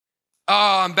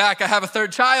Oh, I'm back. I have a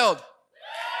third child.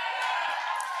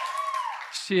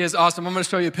 She is awesome. I'm going to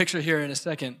show you a picture here in a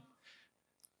second.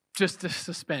 Just the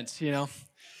suspense, you know.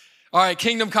 All right,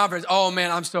 Kingdom Conference. Oh,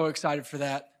 man, I'm so excited for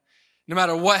that. No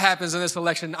matter what happens in this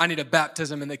election, I need a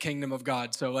baptism in the kingdom of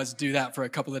God. So let's do that for a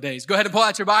couple of days. Go ahead and pull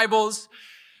out your Bibles.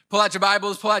 Pull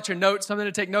out your notes, something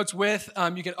to take notes with.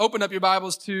 You can open up your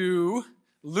Bibles to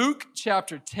Luke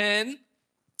chapter 10.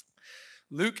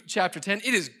 Luke chapter 10.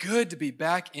 It is good to be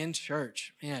back in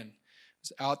church. Man, I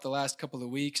was out the last couple of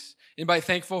weeks. Anybody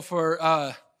thankful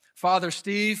for Father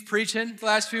Steve preaching the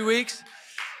last few weeks?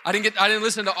 I didn't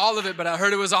listen to all of it, but I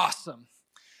heard it was awesome.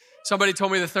 Somebody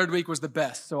told me the third week was the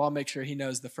best, so I'll make sure he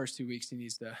knows the first 2 weeks he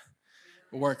needs to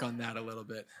work on that a little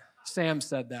bit. Sam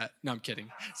said that. No, I'm kidding.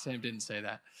 Sam didn't say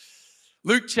that.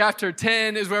 Luke chapter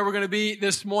 10 is where we're going to be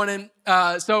this morning.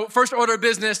 So first order of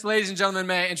business, ladies and gentlemen,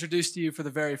 may I introduce to you for the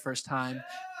very first time,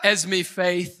 Esme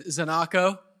Faith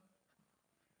Zanako.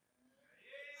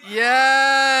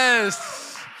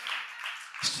 Yes!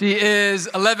 She is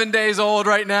 11 days old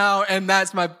right now, and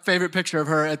that's my favorite picture of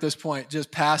her at this point.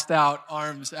 Just passed out,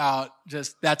 arms out.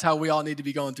 That's how we all need to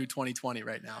be going through 2020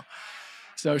 right now.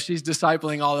 So she's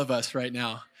discipling all of us right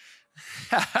now.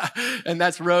 And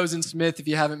that's Rose and Smith. If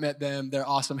you haven't met them, they're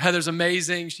awesome. Heather's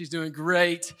amazing. She's doing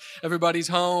great. Everybody's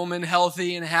home and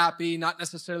healthy and happy, not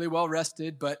necessarily well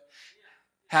rested, but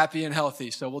happy and healthy.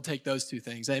 So we'll take those two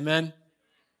things. Amen.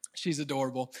 She's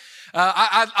adorable.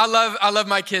 I love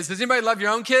my kids. Does anybody love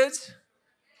your own kids?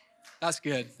 That's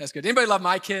good. That's good. Anybody love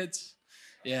my kids?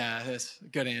 Yeah, that's a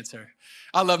good answer.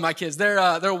 I love my kids.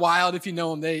 They're wild. If you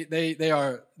know them, they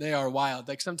are wild.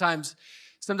 Like sometimes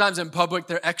in public,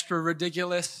 they're extra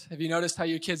ridiculous. Have you noticed how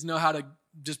your kids know how to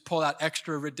just pull out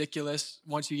extra ridiculous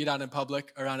once you get out in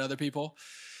public around other people?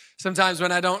 Sometimes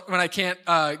when I can't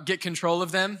get control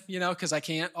of them, you know, because I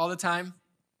can't all the time.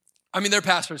 I mean, they're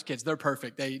pastors' kids. They're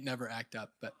perfect. They never act up.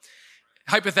 But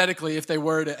hypothetically, if they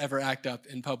were to ever act up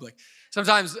in public,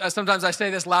 sometimes I say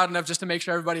this loud enough just to make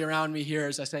sure everybody around me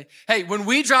hears. I say, hey, when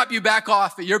we drop you back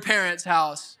off at your parents'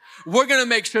 house, we're going to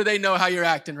make sure they know how you're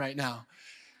acting right now.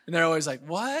 And they're always like,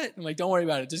 what? I'm like, don't worry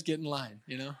about it. Just get in line,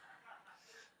 you know?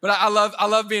 But I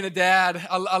love being a dad.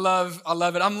 I love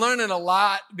it. I'm learning a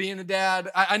lot being a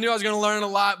dad. I knew I was going to learn a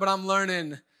lot, but I'm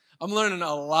learning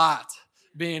a lot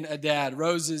being a dad.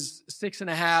 Rose is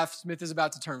 6.5. Smith is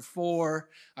about to turn 4.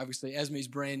 Obviously, Esme's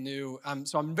brand new.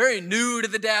 So I'm very new to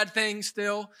the dad thing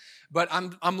still, but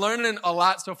I'm learning a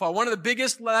lot so far. One of the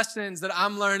biggest lessons that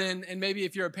I'm learning, and maybe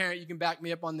if you're a parent, you can back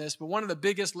me up on this, but one of the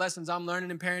biggest lessons I'm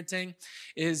learning in parenting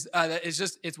is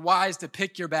it's wise to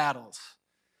pick your battles.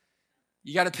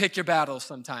 You got to pick your battles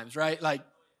sometimes, right? Like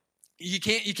you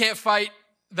can't fight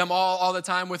them all the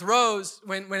time. With Rose,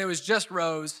 when it was just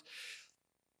Rose,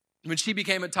 when she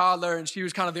became a toddler and she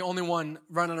was kind of the only one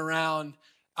running around,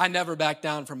 I never backed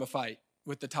down from a fight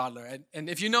with the toddler. And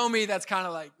if you know me, that's kind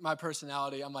of like my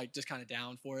personality. I'm like just kind of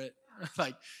down for it.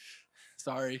 Like,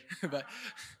 sorry, but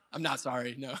I'm not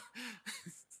sorry, no.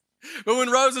 But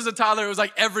when Rose was a toddler, it was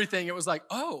like everything. It was like,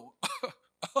 oh,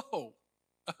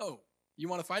 you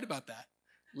want to fight about that?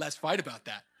 Let's fight about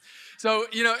that. So,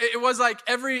 you know, it was like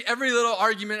every little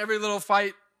argument, every little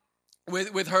fight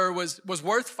with her was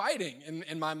worth fighting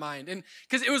in my mind. And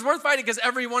because it was worth fighting because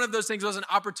every one of those things was an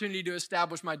opportunity to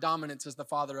establish my dominance as the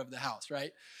father of the house,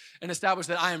 right? And establish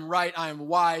that I am right, I am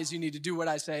wise, you need to do what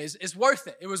I say. It's worth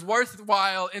it. It was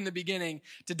worthwhile in the beginning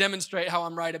to demonstrate how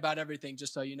I'm right about everything,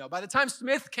 just so you know. By the time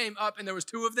Smith came up and there was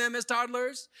 2 of them as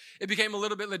toddlers, it became a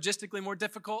little bit logistically more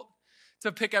difficult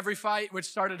to pick every fight, which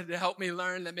started to help me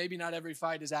learn that maybe not every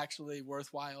fight is actually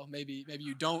worthwhile. Maybe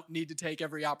you don't need to take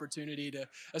every opportunity to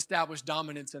establish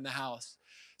dominance in the house.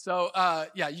 So, I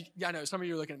know some of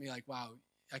you are looking at me like, wow,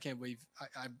 I can't believe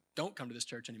I don't come to this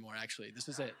church anymore, actually. This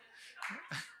is it.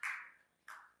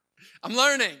 I'm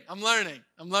learning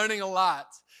a lot.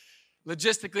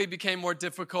 Logistically became more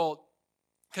difficult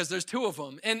because there's 2 of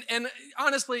them. And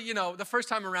honestly, you know, the first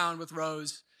time around with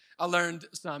Rose, I learned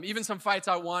even some fights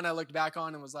I won, I looked back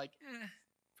on and was like,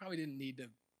 probably didn't need to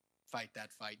fight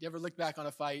that fight. You ever look back on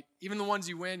a fight, even the ones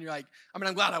you win, you're like, I mean,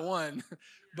 I'm glad I won,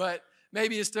 but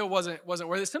maybe it still wasn't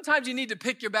worth it. Sometimes you need to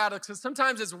pick your battles because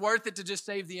sometimes it's worth it to just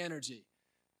save the energy.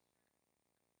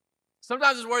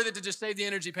 Sometimes it's worth it to just save the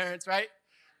energy, parents, right?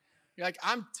 You're like,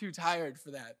 I'm too tired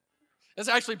for that. That's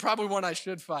actually probably one I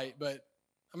should fight, but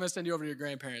I'm going to send you over to your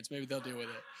grandparents. Maybe they'll deal with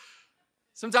it.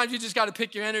 Sometimes you just got to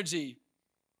pick your energy.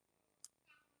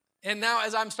 And now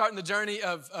as I'm starting the journey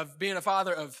of being a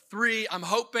father of 3, I'm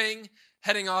hoping,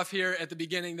 heading off here at the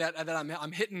beginning, that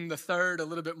I'm hitting the third a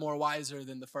little bit more wiser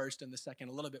than the first, and the second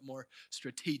a little bit more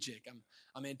strategic.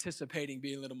 I'm anticipating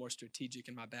being a little more strategic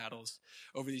in my battles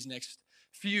over these next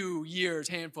few years,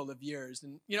 handful of years.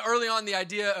 And early on, the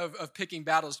idea of picking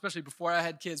battles, especially before I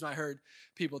had kids, when I heard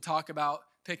people talk about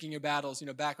picking your battles,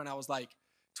 back when I was like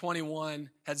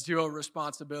 21, had 0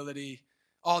 responsibility,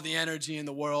 all the energy in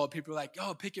the world. People are like,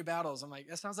 oh, pick your battles. I'm like,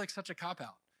 that sounds like such a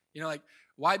cop-out. Like,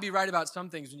 why be right about some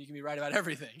things when you can be right about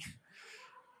everything?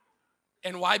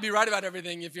 And why be right about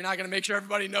everything if you're not going to make sure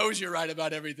everybody knows you're right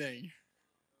about everything?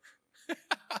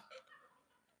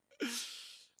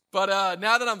 But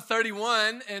now that I'm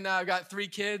 31 and I've got 3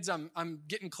 kids, I'm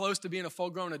getting close to being a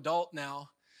full-grown adult now,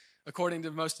 according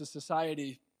to most of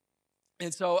society.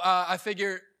 And so I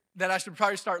figure that I should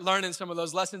probably start learning some of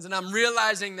those lessons. And I'm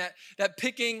realizing that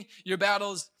picking your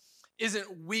battles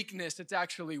isn't weakness, it's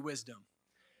actually wisdom.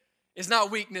 It's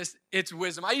not weakness, it's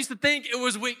wisdom. I used to think it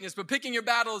was weakness, but picking your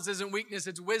battles isn't weakness,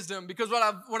 it's wisdom. Because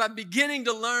what I'm beginning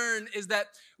to learn is that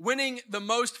winning the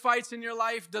most fights in your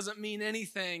life doesn't mean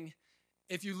anything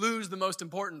if you lose the most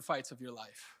important fights of your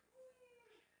life.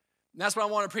 And that's what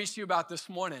I want to preach to you about this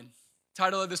morning.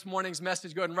 Title of this morning's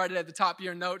message, go ahead and write it at the top of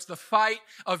your notes, The Fight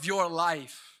of Your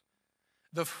Life.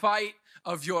 The fight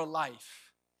of your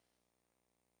life.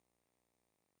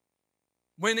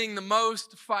 Winning the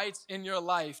most fights in your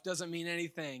life doesn't mean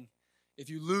anything if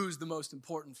you lose the most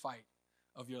important fight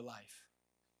of your life.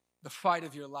 The fight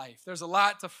of your life. There's a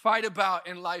lot to fight about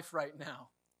in life right now.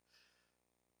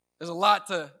 There's a lot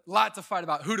to fight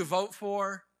about. Who to vote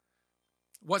for,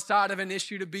 what side of an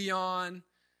issue to be on,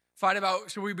 fight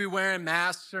about should we be wearing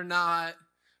masks or not,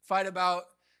 fight about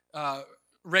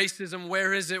racism,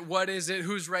 where is it, what is it,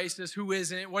 who's racist, who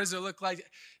isn't, what does it look like?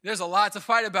 There's a lot to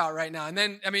fight about right now. And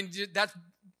then, that's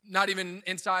not even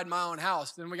inside my own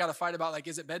house. Then we got to fight about,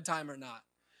 is it bedtime or not?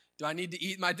 Do I need to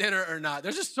eat my dinner or not?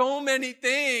 There's just so many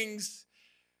things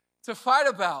to fight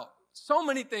about. So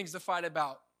many things to fight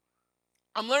about.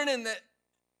 I'm learning that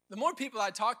the more people I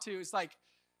talk to, it's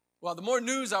the more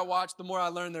news I watch, the more I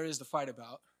learn there is to fight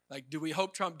about. Do we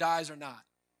hope Trump dies or not?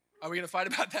 Are we going to fight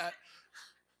about that?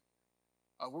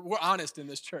 We're honest in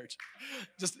this church.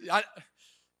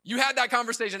 You had that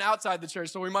conversation outside the church,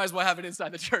 so we might as well have it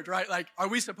inside the church, right? Are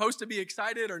we supposed to be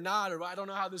excited or not? Or I don't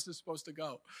know how this is supposed to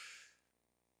go.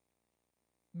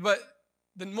 But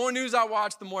the more news I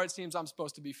watch, the more it seems I'm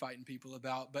supposed to be fighting people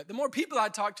about. But the more people I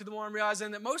talk to, the more I'm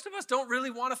realizing that most of us don't really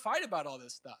want to fight about all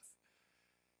this stuff.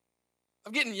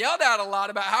 I'm getting yelled at a lot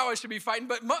about how I should be fighting,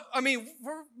 but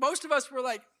most of us were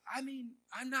like, I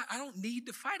don't need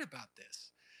to fight about this.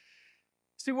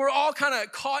 See, we're all kind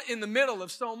of caught in the middle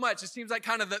of so much. It seems like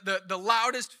kind of the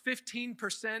loudest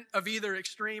 15% of either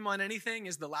extreme on anything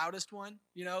is the loudest one.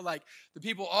 The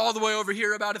people all the way over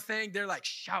here about a thing, they're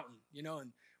shouting,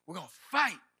 and we're going to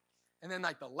fight. And then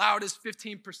the loudest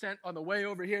 15% on the way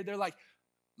over here, they're like,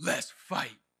 let's fight.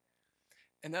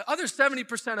 And the other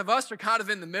 70% of us are kind of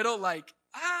in the middle, I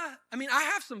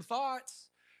have some thoughts.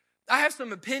 I have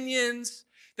some opinions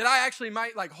that I actually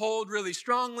might hold really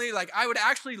strongly. I would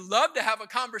actually love to have a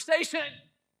conversation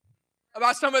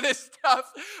about some of this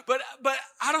stuff, but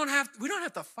we don't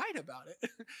have to fight about it.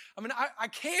 I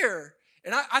care,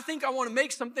 and I think I want to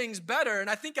make some things better, and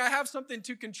I think I have something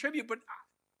to contribute, but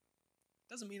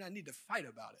it doesn't mean I need to fight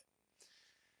about it.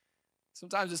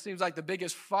 Sometimes it seems like the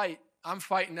biggest fight I'm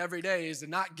fighting every day is to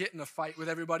not get in a fight with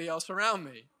everybody else around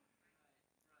me.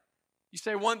 You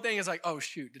say one thing, it's oh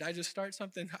shoot, did I just start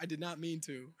something? I did not mean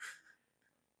to.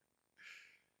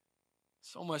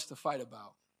 So much to fight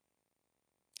about.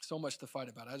 So much to fight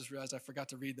about. I just realized I forgot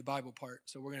to read the Bible part,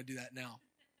 so we're going to do that now.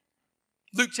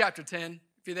 Luke chapter 10.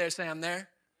 If you're there, say I'm there.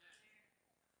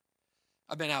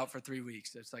 I've been out for 3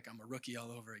 weeks. It's I'm a rookie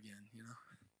all over again,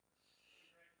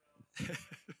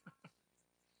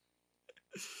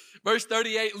 Verse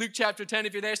 38, Luke chapter 10.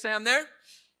 If you're there, say I'm there.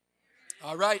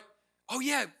 All right. Oh,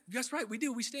 yeah, that's right. We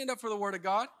do. We stand up for the word of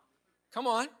God. Come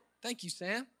on. Thank you,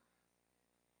 Sam.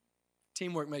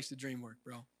 Teamwork makes the dream work,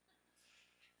 bro.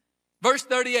 Verse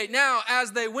 38, now,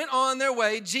 as they went on their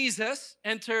way, Jesus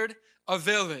entered a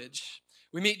village.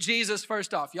 We meet Jesus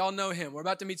first off. Y'all know him. We're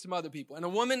about to meet some other people. And a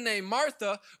woman named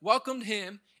Martha welcomed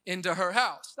him into her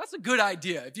house. That's a good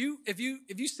idea. If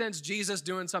you sense Jesus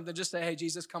doing something, just say, hey,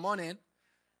 Jesus, come on in.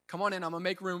 Come on in. I'm going to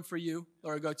make room for you,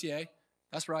 Laura Gautier.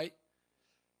 That's right.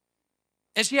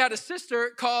 And she had a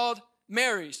sister called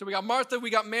Mary. So we got Martha, we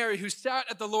got Mary, who sat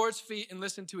at the Lord's feet and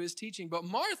listened to his teaching. But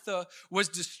Martha was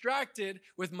distracted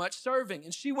with much serving.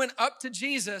 And she went up to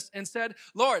Jesus and said,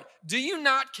 Lord, do you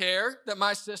not care that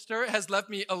my sister has left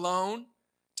me alone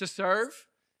to serve?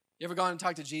 You ever gone and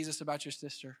talked to Jesus about your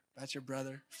sister, about your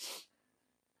brother?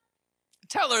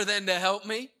 Tell her then to help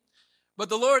me. But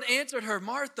the Lord answered her,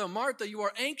 Martha, Martha, you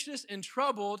are anxious and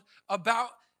troubled about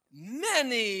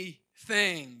many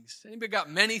things. Anybody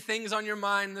got many things on your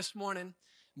mind this morning?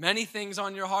 Many things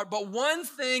on your heart, but one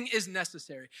thing is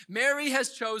necessary. Mary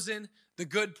has chosen the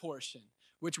good portion,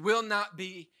 which will not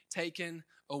be taken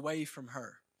away from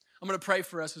her. I'm going to pray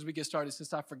for us as we get started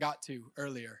since I forgot to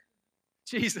earlier.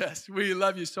 Jesus, we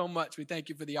love you so much. We thank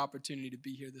you for the opportunity to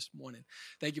be here this morning.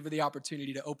 Thank you for the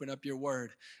opportunity to open up your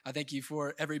word. I thank you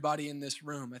for everybody in this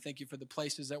room. I thank you for the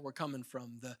places that we're coming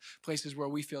from, the places where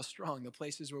we feel strong, the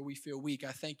places where we feel weak.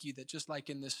 I thank you that just like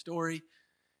in this story,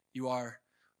 you are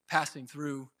passing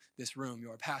through this room. You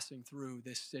are passing through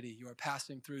this city. You are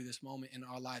passing through this moment in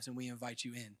our lives, and we invite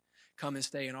you in. Come and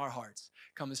stay in our hearts.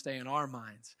 Come and stay in our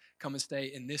minds. Come and stay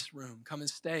in this room. Come and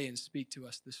stay and speak to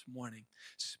us this morning.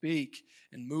 Speak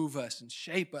and move us and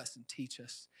shape us and teach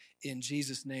us in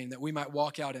Jesus' name, that we might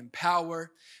walk out in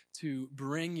power to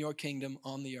bring your kingdom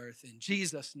on the earth. In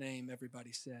Jesus' name,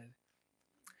 everybody said,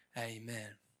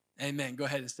 amen. Amen. Go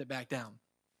ahead and sit back down.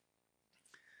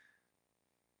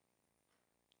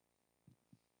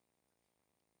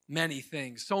 Many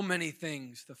things, so many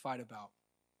things to fight about.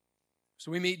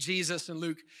 So we meet Jesus in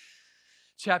Luke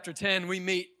chapter 10. We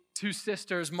meet two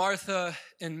sisters, Martha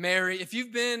and Mary. If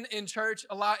you've been in church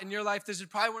a lot in your life, this is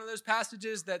probably one of those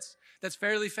passages that's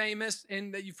fairly famous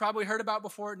and that you've probably heard about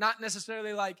before. Not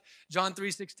necessarily like John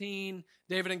 3:16,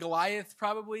 David and Goliath,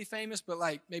 probably famous, but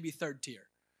like maybe third tier.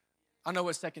 I don't know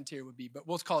what second tier would be, but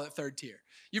we'll call it third tier.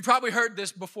 You probably heard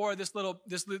this before,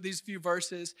 these few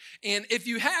verses. And if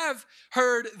you have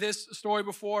heard this story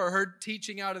before or heard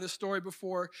teaching out of this story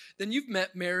before, then you've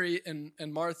met Mary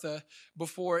and Martha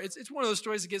before. It's one of those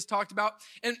stories that gets talked about.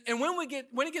 And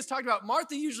when it gets talked about,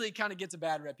 Martha usually kind of gets a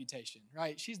bad reputation,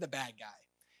 right? She's the bad guy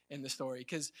in the story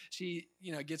because she,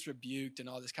 gets rebuked and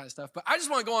all this kind of stuff. But I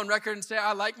just want to go on record and say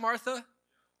I like Martha.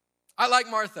 I like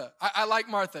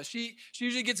Martha. She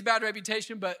usually gets a bad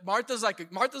reputation, but Martha's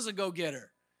a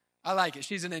go-getter. I like it.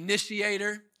 She's an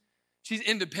initiator. She's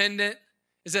independent.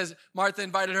 It says Martha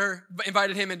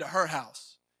invited him into her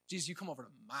house. Jesus, you come over to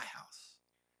my house.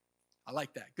 I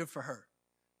like that. Good for her.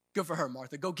 Good for her,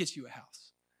 Martha. Go get you a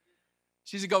house.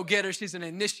 She's a go-getter. She's an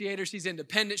initiator. She's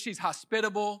independent. She's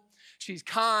hospitable. She's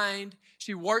kind.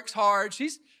 She works hard.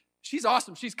 She's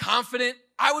awesome. She's confident.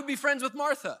 I would be friends with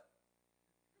Martha.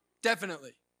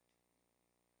 Definitely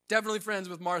friends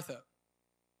with Martha.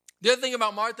 The other thing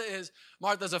about Martha is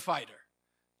Martha's a fighter.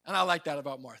 And I like that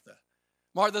about Martha.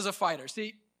 Martha's a fighter.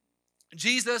 See,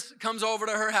 Jesus comes over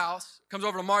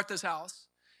to Martha's house.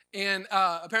 And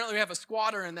apparently we have a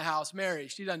squatter in the house, Mary.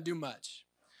 She doesn't do much.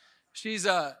 She's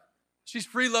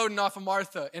freeloading off of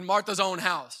Martha in Martha's own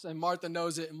house. And Martha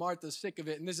knows it and Martha's sick of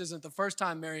it. And this isn't the first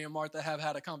time Mary and Martha have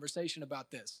had a conversation about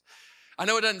this. I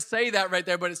know it doesn't say that right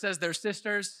there, but it says they're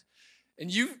sisters. And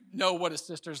you know what a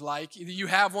sister's like. Either you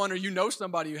have one or you know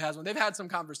somebody who has one. They've had some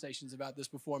conversations about this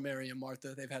before, Mary and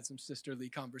Martha. They've had some sisterly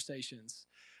conversations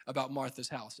about Martha's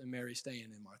house and Mary staying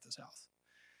in Martha's house.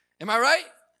 Am I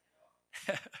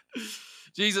right?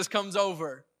 Jesus comes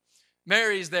over.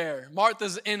 Mary's there.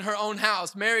 Martha's in her own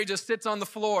house. Mary just sits on the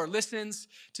floor, listens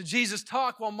to Jesus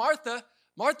talk while Martha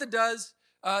does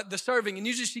the serving. And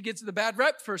usually she gets the bad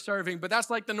rep for serving, but that's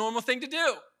like the normal thing to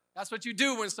do. That's what you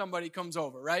do when somebody comes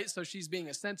over, right? So she's being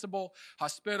a sensible,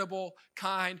 hospitable,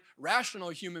 kind, rational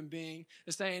human being,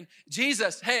 is saying,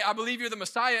 Jesus, hey, I believe you're the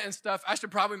Messiah and stuff. I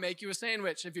should probably make you a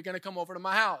sandwich if you're going to come over to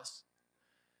my house.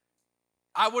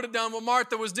 I would have done what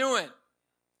Martha was doing.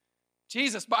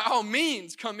 Jesus, by all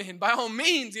means, come in. By all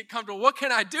means, get comfortable. What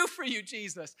can I do for you,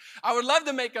 Jesus? I would love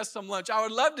to make us some lunch. I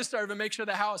would love to serve and make sure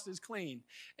the house is clean.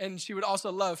 And she would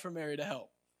also love for Mary to help.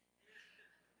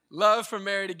 Love for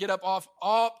Mary to get up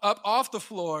off the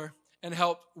floor and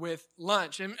help with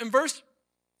lunch. In verse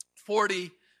 40,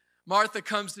 Martha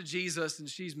comes to Jesus and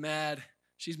she's mad.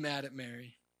 She's mad at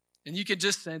Mary. And you can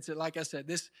just sense it. Like I said,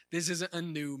 this isn't a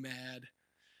new mad.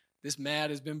 This mad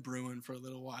has been brewing for a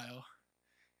little while.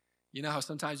 You know how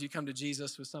sometimes you come to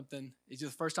Jesus with something, it's the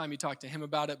first time you talk to him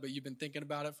about it, but you've been thinking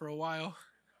about it for a while?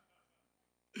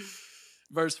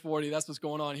 Verse 40, that's what's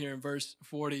going on here in verse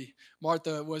 40.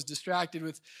 Martha was distracted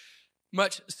with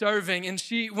much serving, and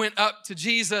she went up to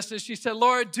Jesus and she said,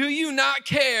 Lord, do you not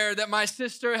care that my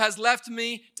sister has left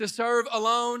me to serve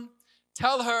alone?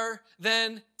 Tell her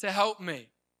then to help me.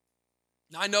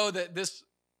 Now, I know that this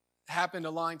happened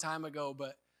a long time ago,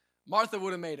 but Martha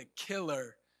would have made a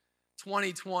killer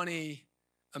 2020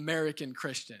 American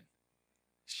Christian.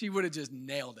 She would have just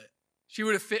nailed it. She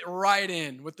would have fit right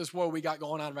in with this world we got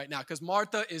going on right now because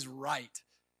Martha is right.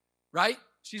 right?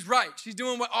 She's right. She's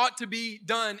doing what ought to be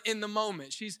done in the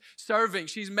moment. She's serving.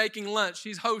 She's making lunch.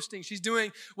 She's hosting. She's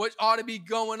doing what ought to be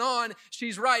going on.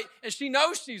 She's right, and she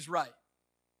knows she's right.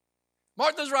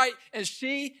 Martha's right, and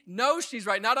she knows she's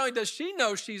right. Not only does she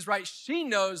know she's right, she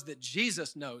knows that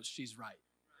Jesus knows she's right.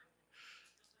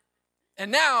 And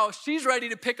now she's ready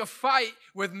to pick a fight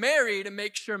with Mary to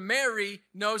make sure Mary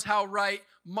knows how right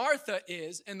Martha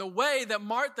is. And the way that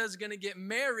Martha is going to get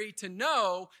Mary to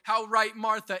know how right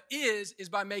Martha is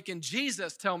by making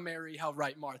Jesus tell Mary how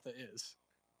right Martha is.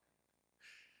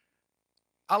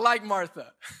 I like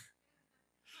Martha.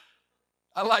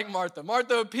 I like Martha.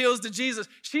 Martha appeals to Jesus.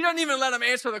 She doesn't even let him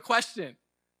answer the question.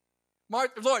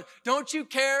 Martha, Lord, don't you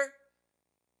care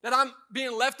that I'm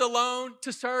being left alone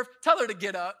to serve? Tell her to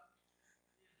get up.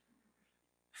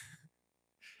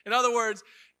 In other words,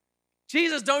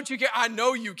 Jesus, don't you care? I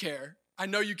know you care. I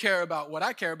know you care about what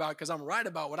I care about because I'm right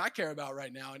about what I care about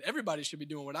right now. And everybody should be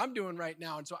doing what I'm doing right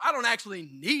now. And so I don't actually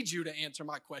need you to answer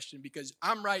my question because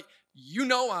I'm right. You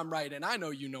know I'm right. And I know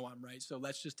you know I'm right. So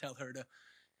let's just tell her to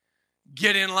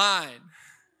get in line.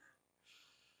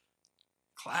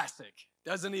 Classic.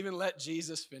 Doesn't even let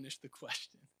Jesus finish the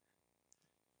question.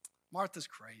 Martha's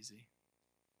crazy.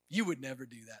 You would never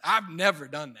do that. I've never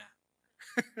done that.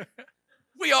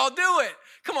 We all do it.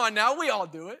 Come on now, we all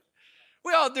do it.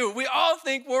 We all do it. We all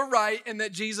think we're right and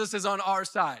that Jesus is on our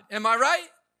side. Am I right?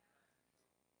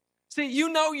 See, you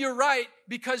know you're right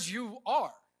because you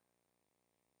are.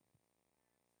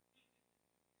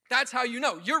 That's how you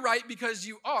know. You're right because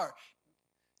you are.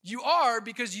 You are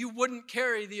because you wouldn't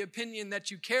carry the opinion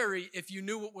that you carry if you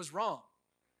knew what was wrong.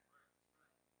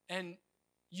 And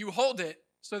you hold it,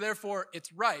 so therefore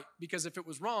it's right, because if it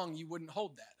was wrong, you wouldn't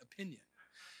hold that opinion.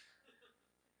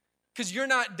 Because you're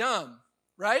not dumb,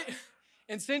 right?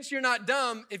 And since you're not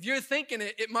dumb, if you're thinking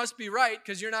it, it must be right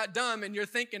because you're not dumb and you're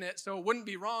thinking it, so it wouldn't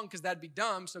be wrong because that'd be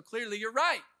dumb, so clearly you're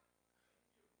right.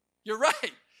 You're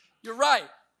right. You're right.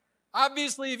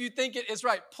 Obviously, if you think it, it's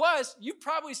right. Plus, you've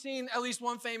probably seen at least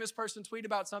one famous person tweet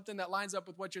about something that lines up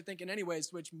with what you're thinking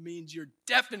anyways, which means you're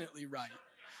definitely right.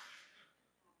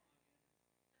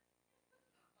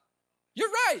 You're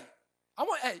right.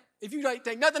 Hey, if you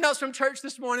take nothing else from church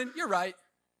this morning, you're right.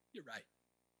 You're right.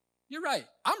 You're right.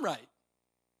 I'm right.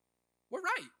 We're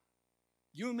right.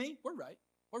 You and me, we're right.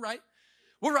 We're right.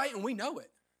 We're right, and we know it.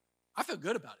 I feel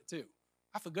good about it, too.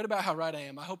 I feel good about how right I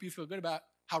am. I hope you feel good about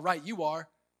how right you are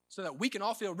so that we can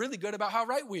all feel really good about how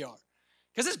right we are.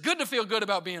 Because it's good to feel good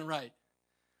about being right.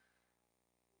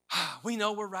 We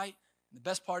know we're right. And the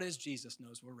best part is Jesus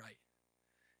knows we're right.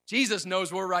 Jesus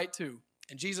knows we're right, too.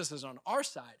 And Jesus is on our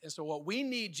side. And so what we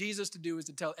need Jesus to do is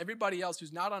to tell everybody else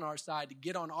who's not on our side to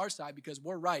get on our side because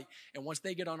we're right. And once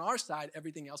they get on our side,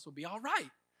 everything else will be all right.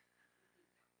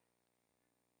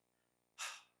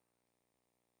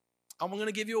 I'm going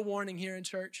to give you a warning here in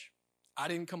church. I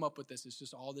didn't come up with this. It's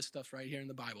just all this stuff right here in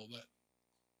the Bible. But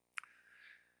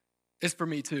it's for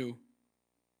me too.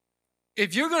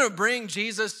 If you're going to bring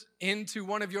Jesus into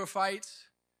one of your fights,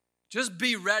 just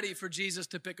be ready for Jesus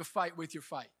to pick a fight with your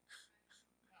fight.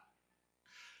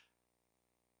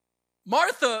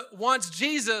 Martha wants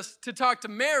Jesus to talk to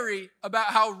Mary about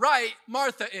how right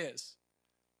Martha is.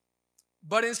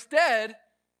 But instead,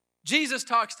 Jesus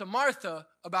talks to Martha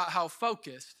about how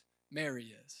focused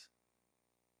Mary is.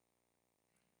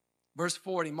 Verse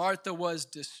 40, Martha was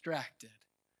distracted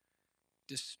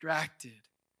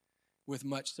with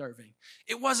much serving.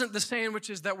 It wasn't the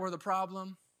sandwiches that were the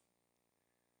problem.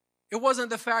 It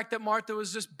wasn't the fact that Martha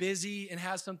was just busy and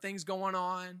has some things going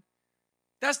on.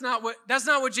 That's not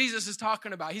what Jesus is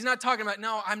talking about. He's not talking about,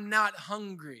 no, I'm not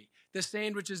hungry. The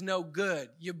sandwich is no good.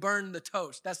 You burned the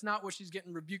toast. That's not what she's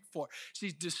getting rebuked for.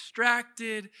 She's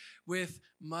distracted with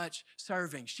much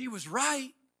serving. She was right,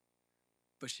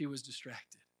 but she was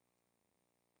distracted.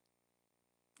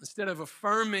 Instead of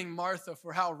affirming Martha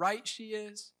for how right she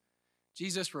is,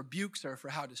 Jesus rebukes her for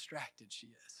how distracted she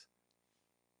is.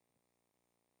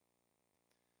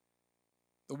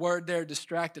 The word there,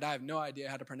 distracted, I have no idea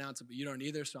how to pronounce it, but you don't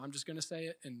either, so I'm just going to say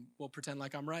it, and we'll pretend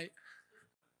like I'm right.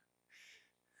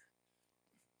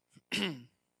 I'm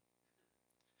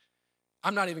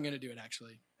not even going to do it,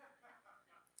 actually.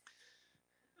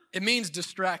 It means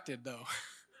distracted, though,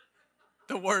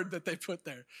 the word that they put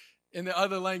there. In the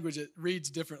other language, it reads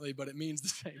differently, but it means the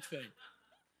same thing.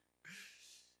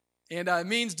 And it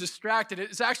means distracted.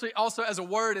 It's actually also, as a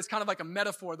word, it's kind of like a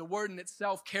metaphor. The word in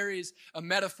itself carries a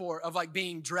metaphor of like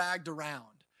being dragged around.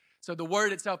 So the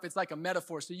word itself, it's like a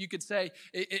metaphor. So you could say,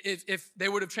 if they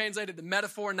would have translated the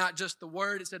metaphor, not just the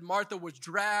word, it said Martha was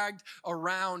dragged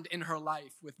around in her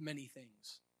life with many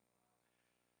things.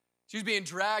 She's being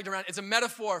dragged around. It's a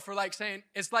metaphor for like saying,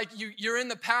 it's like you're in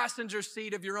the passenger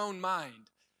seat of your own mind,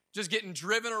 just getting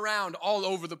driven around all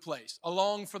over the place,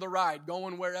 along for the ride,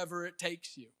 going wherever it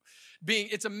takes you.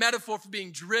 It's a metaphor for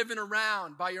being driven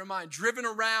around by your mind, driven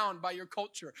around by your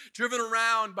culture, driven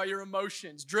around by your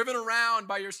emotions, driven around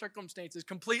by your circumstances,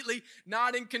 completely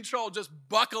not in control. Just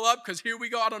buckle up because here we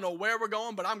go. I don't know where we're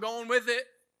going, but I'm going with it.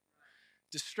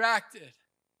 Distracted,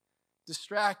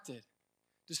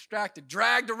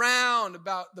 dragged around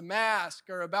about the mask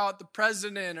or about the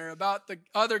president or about the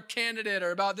other candidate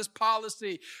or about this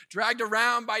policy, dragged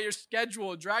around by your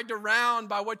schedule, dragged around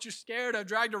by what you're scared of,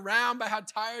 dragged around by how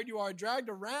tired you are, dragged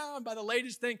around by the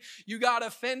latest thing you got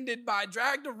offended by,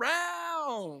 dragged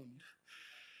around.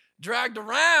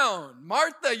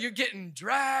 Martha, you're getting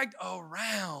dragged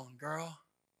around, girl.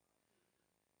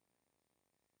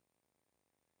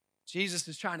 Jesus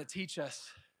is trying to teach us.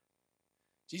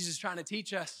 Jesus is trying to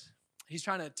teach us. He's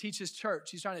trying to teach his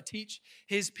church. He's trying to teach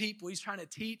his people. He's trying to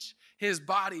teach his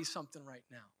body something right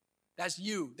now. That's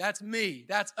you. That's me.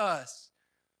 That's us.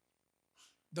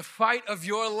 The fight of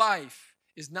your life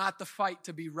is not the fight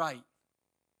to be right.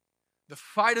 The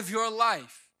fight of your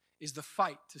life is the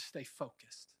fight to stay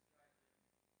focused.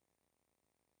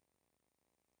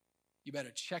 You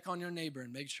better check on your neighbor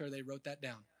and make sure they wrote that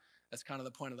down. That's kind of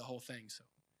the point of the whole thing. So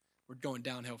we're going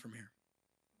downhill from here.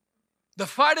 The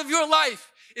fight of your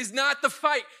life is not the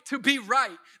fight to be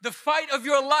right. The fight of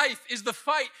your life is the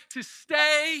fight to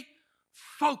stay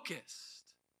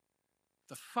focused.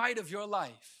 The fight of your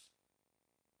life.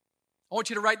 I want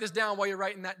you to write this down while you're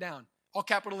writing that down. All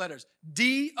capital letters.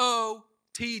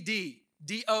 D-O-T-D.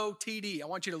 D-O-T-D. I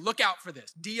want you to look out for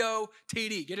this.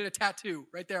 D-O-T-D. Get it a tattoo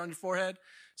right there on your forehead.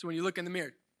 So when you look in the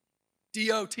mirror.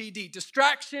 D-O-T-D.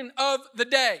 Distraction of the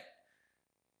day.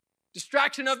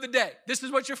 Distraction of the day. This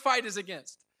is what your fight is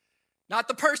against. Not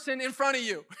the person in front of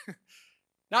you.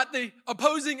 Not the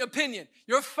opposing opinion.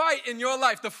 Your fight in your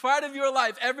life, the fight of your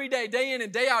life every day, day in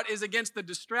and day out, is against the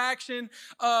distraction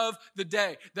of the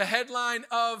day, the headline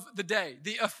of the day,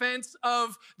 the offense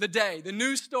of the day, the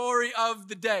news story of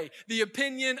the day, the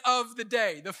opinion of the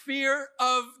day, the fear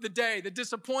of the day, the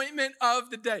disappointment of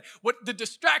the day, the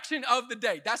distraction of the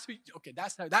day. That's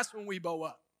when we bow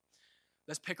up.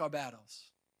 Let's pick our battles.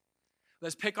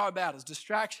 Let's pick our battles.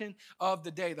 Distraction of the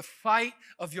day. The fight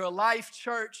of your life,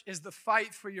 church, is the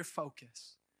fight for your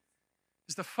focus.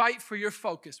 It's the fight for your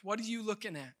focus. What are you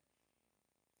looking at?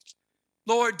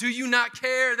 Lord, do you not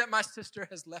care that my sister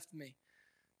has left me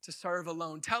to serve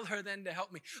alone? Tell her then to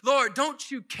help me. Lord,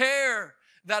 don't you care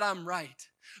that I'm right?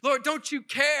 Lord, don't you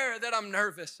care that I'm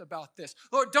nervous about this?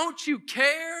 Lord, don't you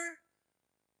care?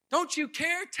 Don't you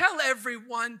care? Tell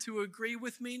everyone to agree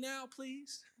with me now,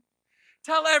 please.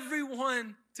 Tell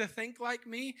everyone to think like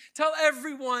me. Tell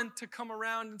everyone to come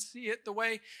around and see it the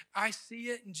way I see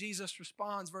it. And Jesus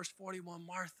responds, verse 41,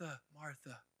 Martha,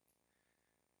 Martha.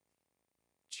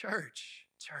 Church,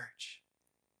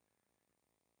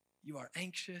 you are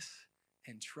anxious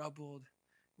and troubled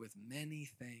with many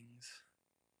things,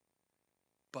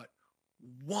 but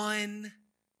one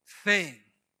thing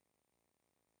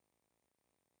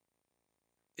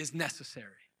is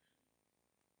necessary.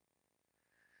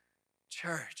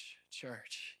 Church,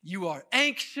 you are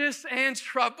anxious and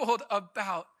troubled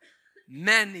about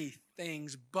many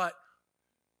things, but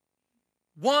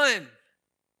one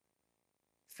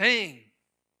thing.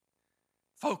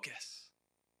 Focus.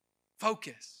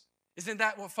 Isn't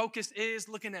that what focus is?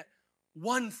 Looking at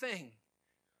one thing.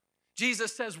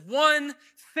 Jesus says one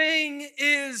thing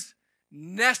is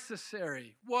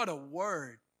necessary. What a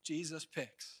word Jesus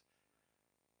picks.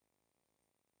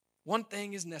 One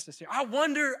thing is necessary. I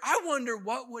wonder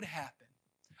what would happen.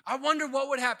 I wonder what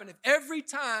would happen if every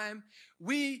time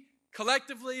we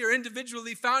collectively or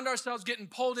individually found ourselves getting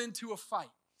pulled into a fight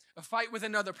with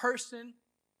another person,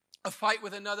 a fight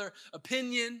with another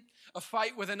opinion, a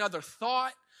fight with another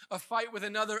thought, a fight with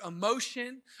another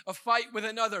emotion, a fight with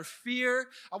another fear.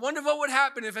 I wonder what would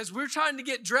happen if, as we're starting to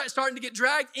get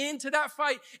dragged into that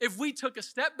fight, if we took a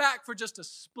step back for just a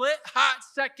split hot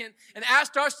second and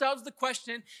asked ourselves the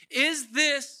question, is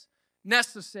this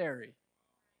necessary?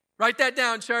 Write that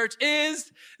down, church.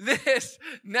 Is this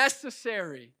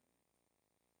necessary?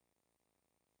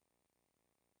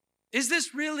 Is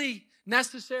this really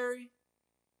necessary?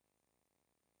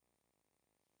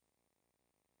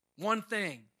 One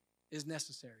thing is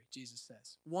necessary, Jesus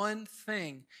says. One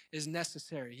thing is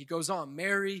necessary. He goes on,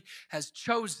 Mary has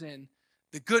chosen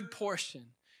the good portion,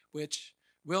 which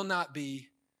will not be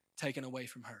taken away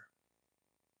from her.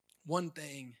 One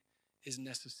thing is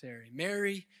necessary.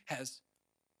 Mary has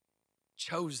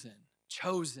chosen.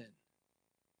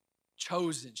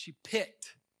 She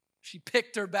picked She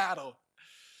picked her battle.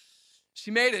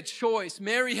 She made a choice.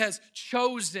 Mary has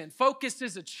chosen. Focus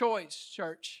is a choice,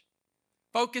 church.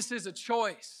 Focus is a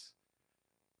choice.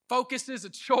 Focus is a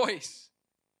choice.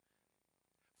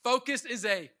 Focus is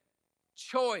a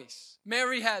choice.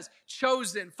 Mary has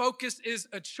chosen. Focus is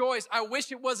a choice. I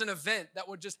wish it was an event that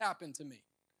would just happen to me.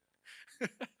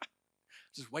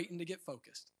 Just waiting to get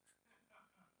focused.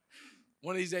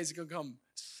 One of these days it's going to come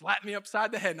slap me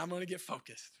upside the head and I'm going to get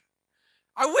focused.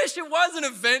 I wish it was an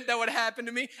event that would happen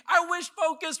to me. I wish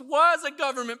focus was a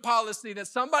government policy that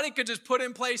somebody could just put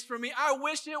in place for me. I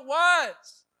wish it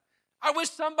was. I wish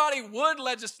somebody would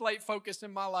legislate focus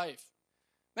in my life.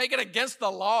 Make it against the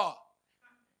law.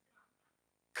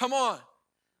 Come on.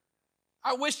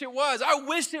 I wish it was. I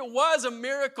wish it was a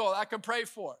miracle I could pray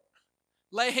for.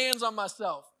 Lay hands on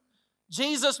myself.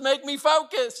 Jesus, make me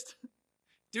focused.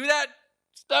 Do that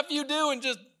stuff you do and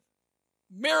just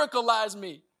miracleize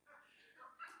me.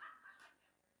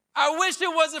 I wish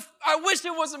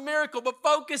it was a miracle, but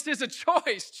focus is a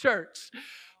choice, church.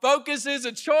 Focus is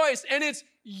a choice, and it's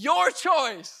your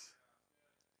choice.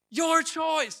 Your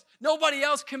choice. Nobody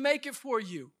else can make it for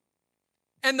you.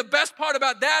 And the best part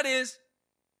about that is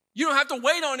you don't have to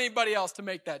wait on anybody else to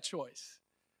make that choice.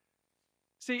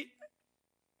 See,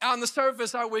 on the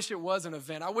surface, I wish it was an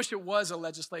event. I wish it was a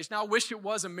legislation. I wish it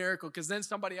was a miracle because then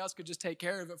somebody else could just take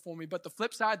care of it for me. But the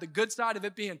flip side, the good side of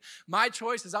it being my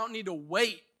choice is I don't need to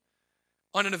wait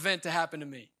on an event to happen to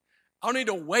me. I don't need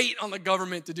to wait on the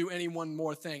government to do any one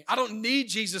more thing. I don't need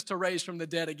Jesus to raise from the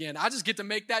dead again. I just get to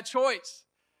make that choice.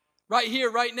 Right here,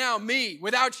 right now, me,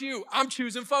 without you, I'm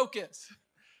choosing focus.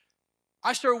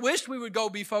 I sure wish we would go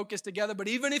be focused together, but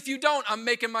even if you don't, I'm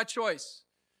making my choice.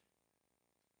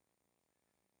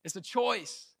 It's a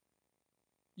choice.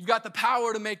 You've got the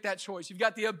power to make that choice. You've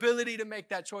got the ability to make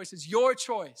that choice. It's your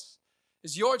choice.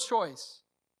 It's your choice.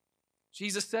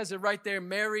 Jesus says it right there.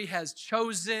 Mary has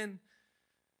chosen.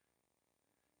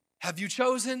 Have you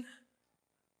chosen?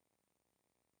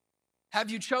 Have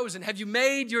you chosen? Have you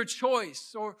made your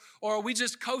choice? Or are we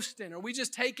just coasting? Are we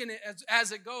just taking it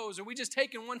as it goes? Are we just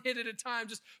taking one hit at a time,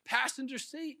 just passenger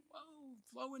seat? Whoa,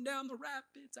 flowing down the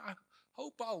rapids. I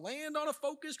hope I'll land on a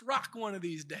focused rock one of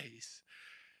these days.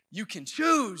 You can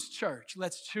choose, church.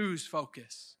 Let's choose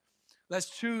focus.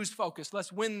 Let's choose focus.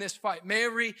 Let's win this fight.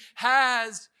 Mary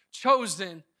has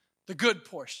chosen the good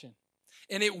portion,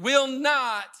 and it will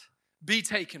not be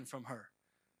taken from her.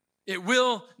 It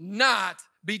will not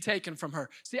be taken from her.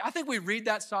 See, I think we read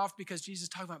that soft because Jesus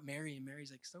talked about Mary, and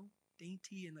Mary's like so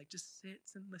dainty and like just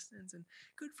sits and listens, and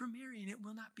good for Mary, and it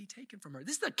will not be taken from her.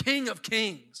 This is the King of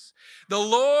Kings, the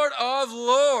Lord of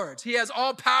Lords. He has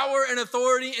all power and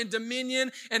authority and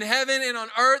dominion in heaven and on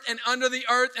earth and under the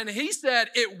earth, and he said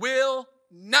it will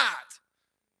not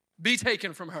be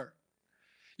taken from her.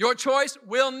 Your choice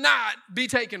will not be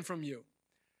taken from you.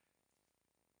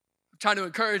 I'm trying to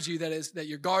encourage you that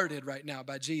you're guarded right now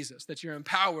by Jesus, that you're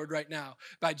empowered right now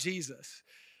by Jesus,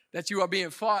 that you are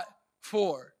being fought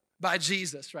for by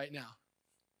Jesus right now.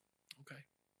 Okay.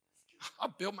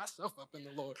 I'll build myself up in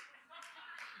the Lord.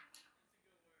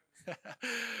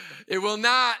 It will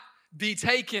not be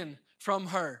taken from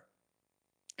her.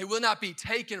 It will not be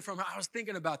taken from her. I was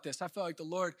thinking about this. I felt like the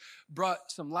Lord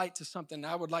brought some light to something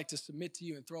I would like to submit to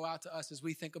you and throw out to us as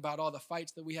we think about all the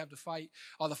fights that we have to fight,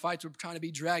 all the fights we're trying to be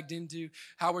dragged into,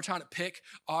 how we're trying to pick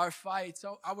our fights.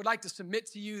 So I would like to submit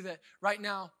to you that right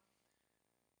now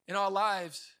in our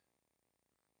lives,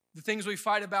 the things we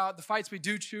fight about, the fights we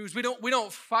do choose, we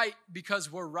don't fight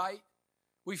because we're right.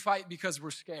 We fight because we're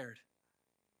scared.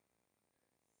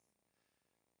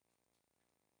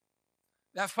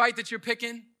 That fight that you're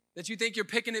picking, that you think you're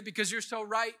picking it because you're so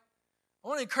right, I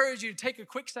want to encourage you to take a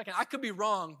quick second. I could be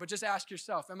wrong, but just ask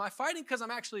yourself, am I fighting because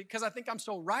I think I'm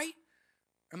so right?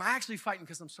 Or am I actually fighting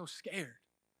because I'm so scared?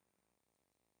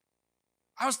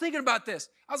 I was thinking about this.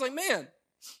 I was like, man,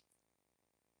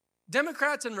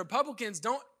 Democrats and Republicans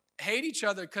don't hate each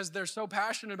other because they're so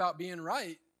passionate about being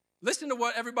right. Listen to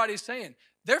what everybody's saying.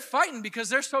 They're fighting because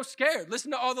they're so scared.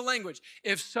 Listen to all the language.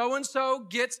 If so-and-so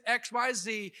gets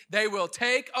XYZ, they will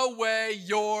take away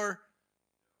your...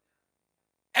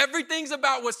 Everything's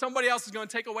about what somebody else is going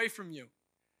to take away from you.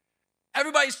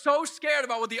 Everybody's so scared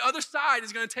about what the other side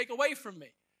is going to take away from me.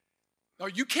 Or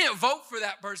you can't vote for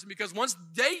that person because once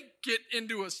they get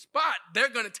into a spot, they're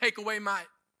going to take away my...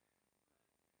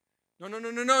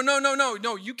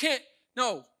 No, you can't.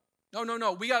 No.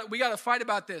 We got to fight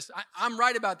about this. I'm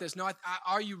right about this. No,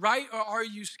 are you right or are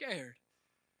you scared?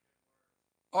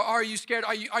 Or are you scared?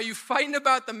 Are you fighting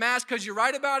about the mask because you're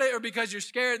right about it or because you're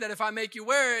scared that if I make you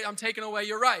wear it, I'm taking away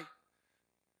your right?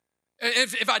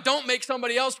 If I don't make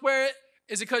somebody else wear it,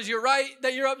 Is it because you're right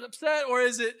that you're upset? Or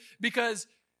is it because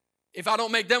if I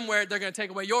don't make them wear it, they're going to take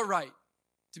away your right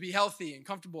to be healthy and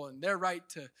comfortable and their right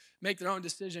to make their own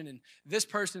decision and this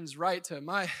person's right to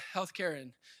my health care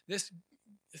and this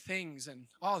things and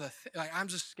all the I'm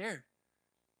just scared.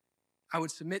 I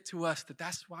would submit to us that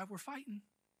that's why we're fighting.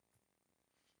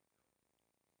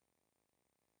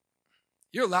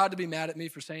 You're allowed to be mad at me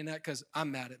for saying that because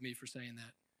I'm mad at me for saying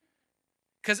that.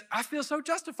 Because I feel so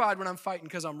justified when I'm fighting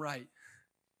because I'm right.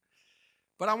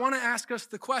 But I want to ask us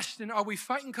the question, are we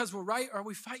fighting because we're right, or are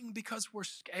we fighting because we're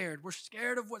scared? We're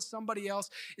scared of what somebody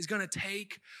else is going to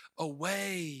take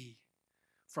away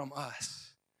from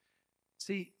us.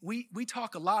 See, we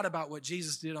talk a lot about what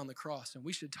Jesus did on the cross, and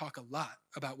we should talk a lot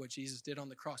about what Jesus did on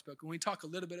the cross. But can we talk a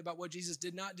little bit about what Jesus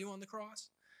did not do on the cross?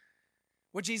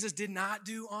 What Jesus did not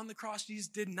do on the cross, Jesus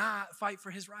did not fight for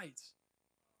his rights.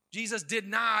 Jesus did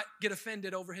not get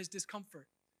offended over his discomfort.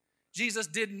 Jesus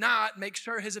did not make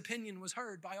sure his opinion was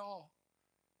heard by all.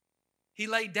 He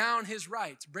laid down his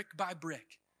rights brick by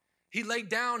brick. He laid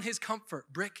down his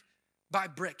comfort brick by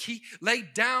brick. He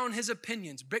laid down his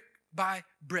opinions brick by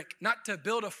brick, not to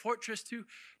build a fortress to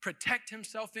protect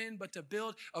himself in, but to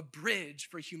build a bridge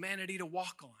for humanity to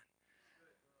walk on.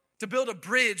 To build a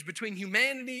bridge between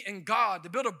humanity and God, to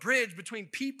build a bridge between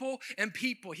people and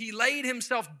people. He laid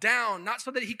himself down, not so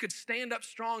that he could stand up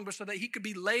strong, but so that he could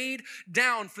be laid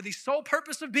down for the sole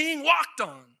purpose of being walked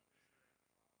on.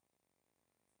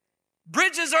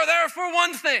 Bridges are there for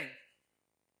one thing,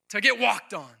 to get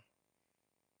walked on.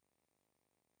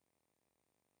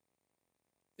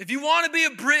 If you want to be a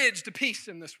bridge to peace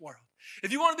in this world,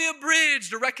 if you want to be a bridge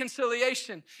to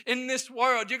reconciliation in this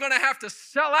world, you're going to have to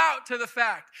sell out to the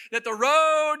fact that the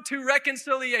road to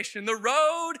reconciliation, the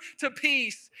road to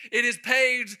peace, it is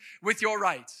paved with your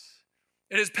rights.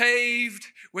 It is paved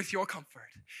with your comfort.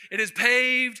 It is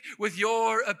paved with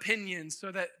your opinions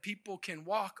so that people can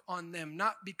walk on them,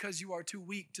 not because you are too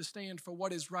weak to stand for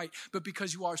what is right, but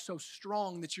because you are so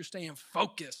strong that you're staying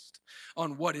focused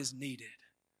on what is needed.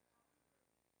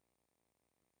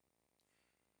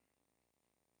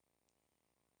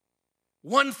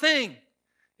 One thing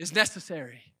is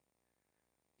necessary.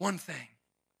 One thing.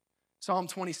 Psalm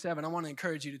 27. I want to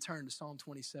encourage you to turn to Psalm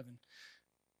 27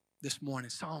 this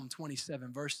morning. Psalm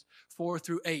 27, verse 4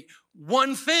 through 8.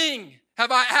 One thing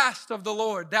have I asked of the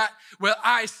Lord, that will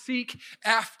I seek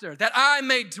after, that I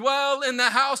may dwell in the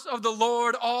house of the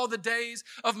Lord all the days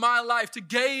of my life, to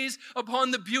gaze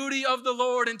upon the beauty of the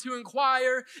Lord and to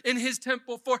inquire in his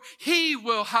temple. For he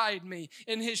will hide me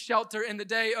in his shelter in the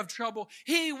day of trouble.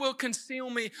 He will conceal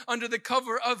me under the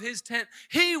cover of his tent.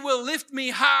 He will lift me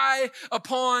high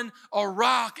upon a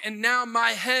rock, and now my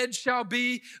head shall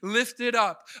be lifted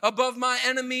up above my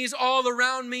enemies all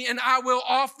around me, and I will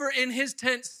offer in his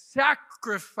tent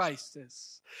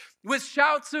sacrifices with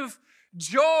shouts of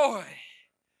joy.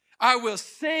 I will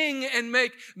sing and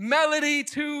make melody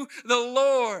to the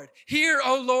Lord. Hear,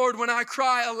 O Lord, when I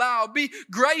cry aloud. Be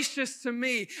gracious to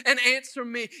me and answer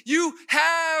me. You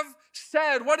have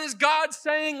said. What is God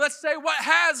saying? Let's say, what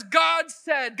has God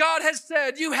said? God has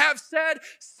said, you have said,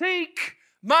 seek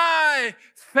my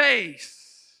face.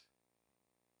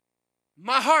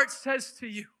 My heart says to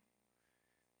you,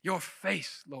 your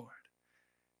face, Lord,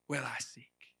 will I seek.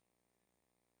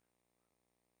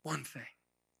 One thing.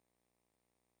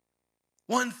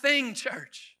 One thing,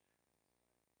 church.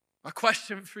 My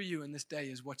question for you in this day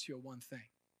is, what's your one thing?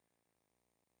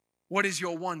 What is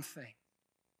your one thing?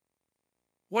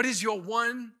 What is your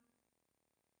one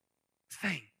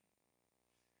thing?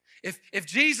 If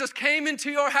Jesus came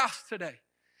into your house today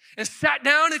and sat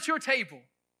down at your table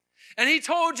and he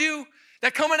told you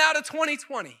that coming out of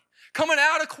 2020, coming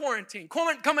out of quarantine,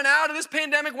 coming out of this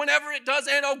pandemic, whenever it does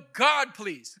end, oh God,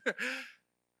 please.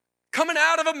 Coming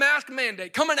out of a mask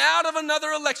mandate, coming out of another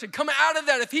election, coming out of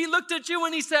that. If he looked at you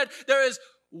and he said, there is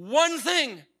one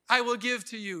thing I will give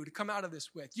to you to come out of this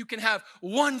with. You can have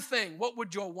one thing. What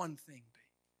would your one thing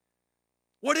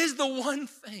be? What is the one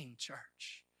thing,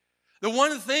 church? The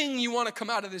one thing you want to come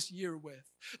out of this year with.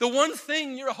 The one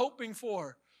thing you're hoping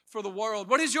for the world.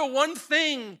 What is your one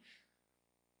thing?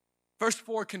 Verse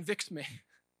 4 convicts me.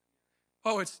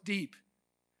 Oh, it's deep.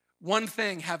 One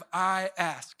thing have I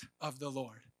asked of the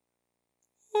Lord.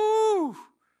 Woo!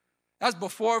 That's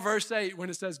before verse 8 when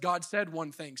it says God said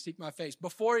one thing, seek my face.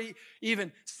 Before he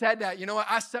even said that, you know what?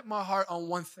 I set my heart on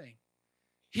one thing.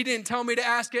 He didn't tell me to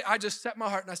ask it. I just set my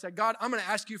heart and I said, God, I'm going to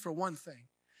ask you for one thing.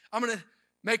 I'm going to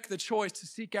make the choice to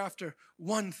seek after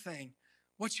one thing.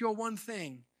 What's your one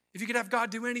thing? If you could have God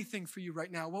do anything for you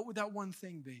right now, what would that one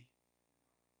thing be?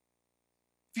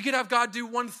 If you could have God do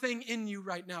one thing in you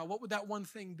right now, what would that one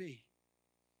thing be?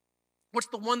 What's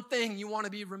the one thing you want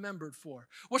to be remembered for?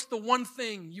 What's the one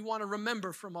thing you want to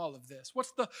remember from all of this?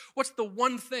 What's the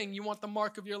one thing you want the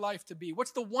mark of your life to be?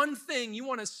 What's the one thing you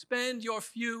want to spend your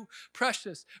few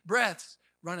precious breaths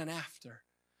running after?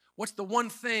 What's the one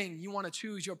thing you want to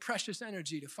choose your precious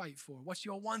energy to fight for? What's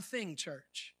your one thing,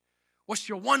 church? What's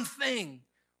your one thing?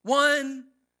 One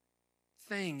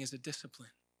thing is a discipline.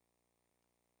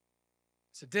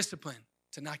 It's a discipline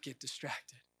to not get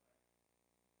distracted.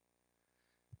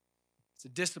 It's a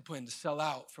discipline to sell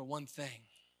out for one thing.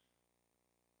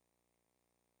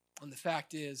 And the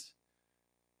fact is,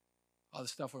 all the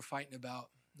stuff we're fighting about,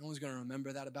 no one's going to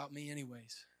remember that about me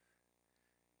anyways.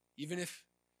 Even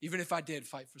if I did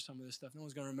fight for some of this stuff, no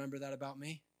one's going to remember that about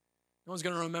me. No one's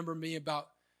going to remember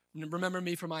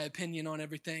me for my opinion on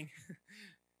everything.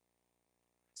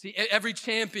 See, every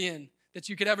champion that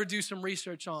you could ever do some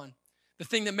research on, the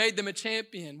thing that made them a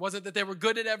champion wasn't that they were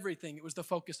good at everything. It was the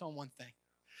focus on one thing.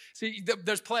 See,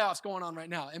 there's playoffs going on right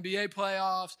now. NBA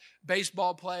playoffs,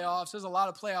 baseball playoffs. There's a lot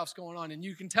of playoffs going on. And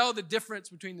you can tell the difference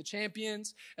between the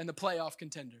champions and the playoff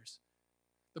contenders.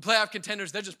 The playoff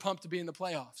contenders, they're just pumped to be in the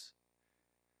playoffs.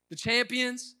 The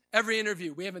champions, every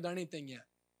interview, we haven't done anything yet.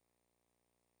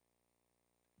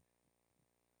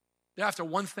 They're after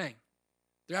one thing.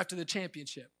 They're after the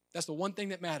championship. That's the one thing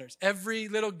that matters. Every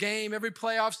little game, every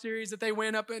playoff series that they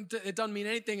win up into, it doesn't mean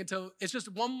anything until it's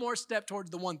just one more step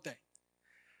towards the one thing.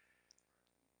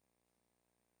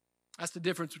 That's the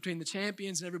difference between the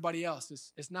champions and everybody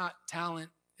else. It's not talent.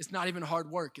 It's not even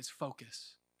hard work. It's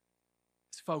focus.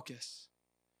 It's focus.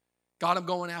 God, I'm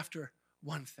going after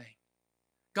one thing.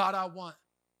 God, I want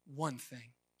one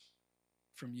thing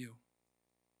from you.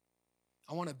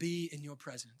 I want to be in your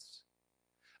presence.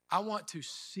 I want to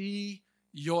see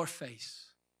your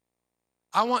face.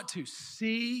 I want to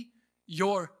see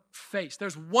your face.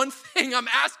 There's one thing I'm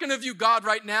asking of you, God,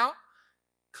 right now.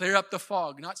 Clear up the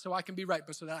fog, not so I can be right,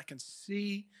 but so that I can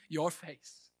see your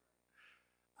face.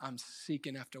 I'm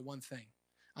seeking after one thing.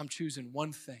 I'm choosing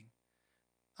one thing.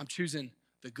 I'm choosing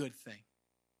the good thing.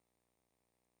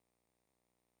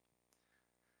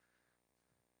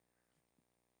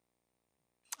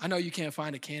 I know you can't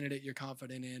find a candidate you're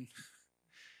confident in.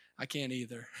 I can't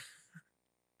either.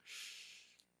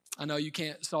 I know you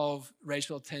can't solve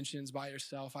racial tensions by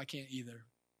yourself. I can't either.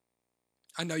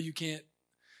 I know you can't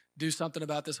do something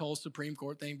about this whole Supreme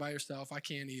Court thing by yourself. I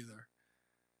can't either.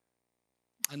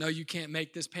 I know you can't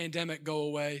make this pandemic go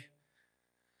away.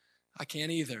 I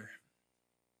can't either.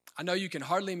 I know you can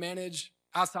hardly manage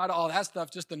outside of all that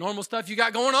stuff, just the normal stuff you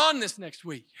got going on this next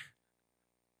week.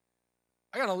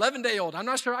 I got an 11-day-old. I'm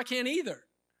not sure I can either.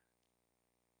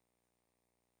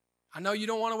 I know you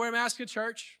don't want to wear a mask at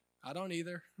church. I don't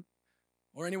either.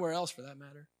 Or anywhere else for that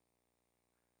matter.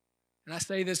 And I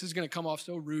say this is going to come off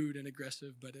so rude and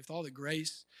aggressive, but with all the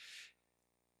grace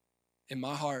in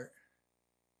my heart,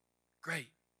 great.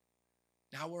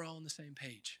 Now we're all on the same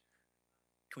page.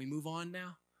 Can we move on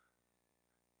now?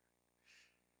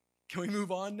 Can we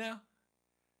move on now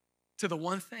to the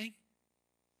one thing?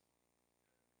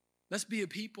 Let's be a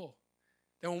people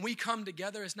that when we come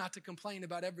together, it's not to complain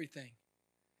about everything.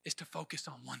 It's to focus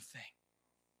on one thing.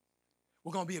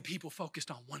 We're going to be a people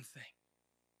focused on one thing.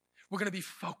 We're going to be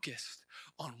focused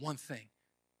on one thing.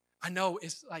 I know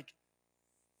it's like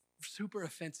super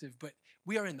offensive, but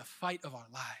we are in the fight of our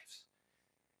lives.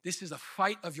 This is a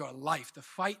fight of your life, the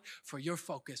fight for your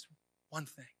focus. One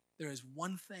thing. There is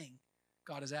one thing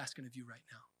God is asking of you right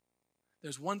now.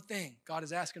 There's one thing God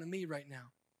is asking of me right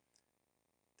now.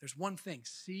 There's one thing.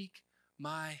 Seek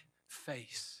my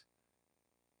face.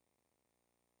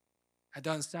 That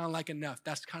doesn't sound like enough.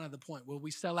 That's kind of the point. Will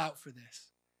we sell out for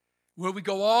this? Will we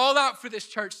go all out for this,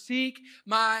 church? Seek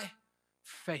my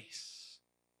face.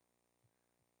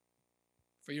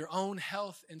 For your own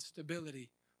health and stability,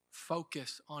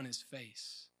 focus on his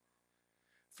face.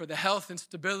 For the health and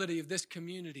stability of this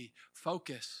community,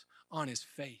 focus on his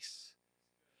face.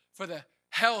 For the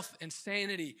health and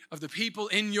sanity of the people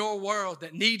in your world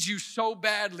that need you so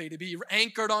badly to be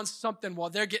anchored on something while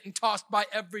they're getting tossed by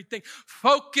everything,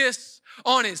 focus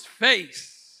on his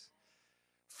face.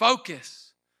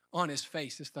 Focus on his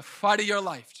face. It's the fight of your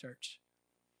life, church.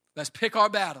 Let's pick our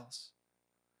battles.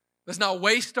 Let's not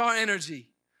waste our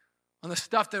energy on the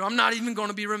stuff that I'm not even going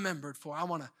to be remembered for. I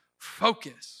want to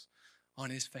focus on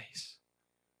his face.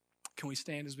 Can we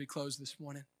stand as we close this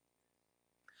morning?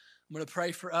 I'm going to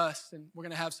pray for us, and we're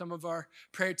going to have some of our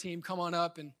prayer team come on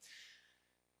up. And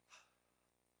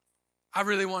I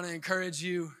really want to encourage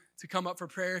you to come up for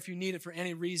prayer if you need it for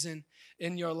any reason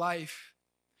in your life.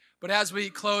 But as we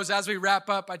close, as we wrap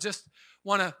up, I just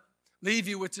want to leave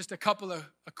you with just a couple of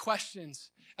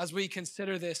questions as we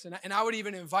consider this. And I would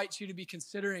even invite you to be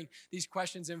considering these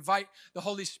questions. Invite the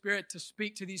Holy Spirit to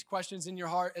speak to these questions in your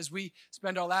heart as we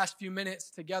spend our last few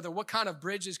minutes together. What kind of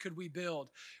bridges could we build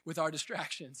with our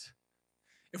distractions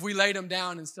if we laid them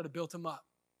down instead of built them up?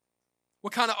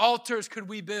 What kind of altars could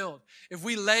we build if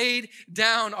we laid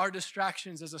down our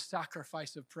distractions as a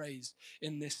sacrifice of praise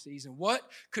in this season? What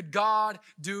could God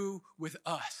do with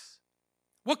us?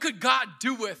 What could God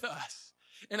do with us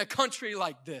in a country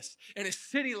like this, in a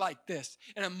city like this,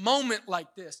 in a moment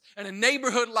like this, in a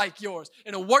neighborhood like yours,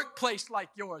 in a workplace like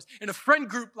yours, in a friend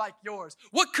group like yours?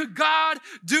 What could God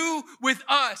do with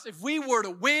us if we were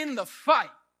to win the fight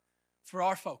for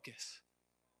our focus?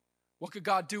 What could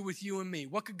God do with you and me?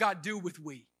 What could God do with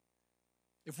we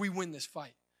if we win this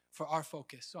fight for our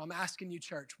focus? So I'm asking you,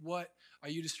 church, what are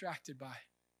you distracted by?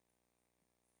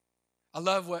 I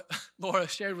love what Laura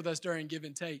shared with us during Give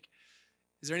and Take.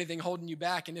 Is there anything holding you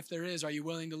back? And if there is, are you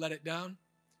willing to let it down?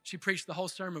 She preached the whole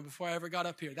sermon before I ever got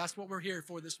up here. That's what we're here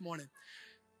for this morning.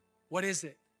 What is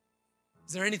it?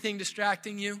 Is there anything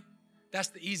distracting you? That's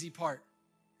the easy part.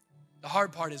 The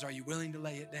hard part is, are you willing to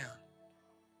lay it down?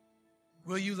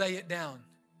 Will you lay it down?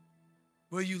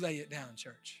 Will you lay it down,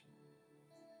 church?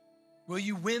 Will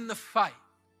you win the fight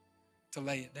to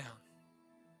lay it down?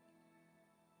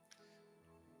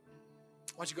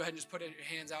 Why don't you go ahead and just put your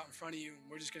hands out in front of you,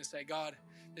 and we're just going to say, God,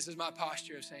 this is my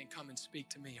posture of saying, come and speak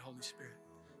to me, Holy Spirit.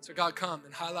 So God, come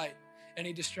and highlight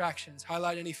any distractions,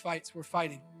 highlight any fights we're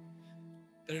fighting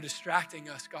that are distracting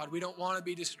us, God. We don't want to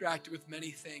be distracted with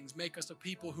many things. Make us a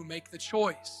people who make the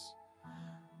choice.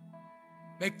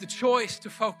 Make the choice to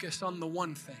focus on the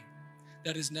one thing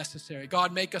that is necessary.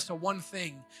 God, make us a one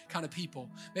thing kind of people.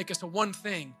 Make us a one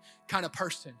thing kind of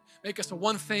person. Make us a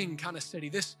one thing kind of city.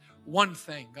 This one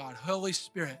thing, God, Holy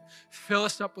Spirit, fill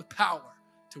us up with power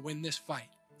to win this fight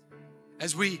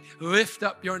as we lift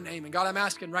up your name. And God, I'm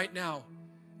asking right now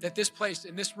that this place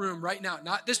in this room right now,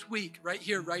 not this week, right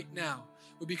here, right now,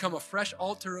 would become a fresh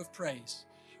altar of praise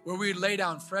where we would lay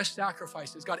down fresh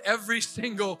sacrifices. God, every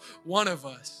single one of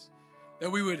us, that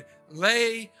we would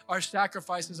lay our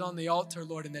sacrifices on the altar,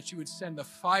 Lord, and that you would send the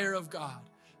fire of God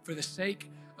for the sake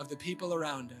of the people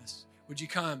around us. Would you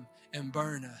come and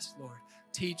burn us, Lord?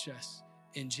 Teach us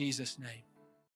in Jesus' name.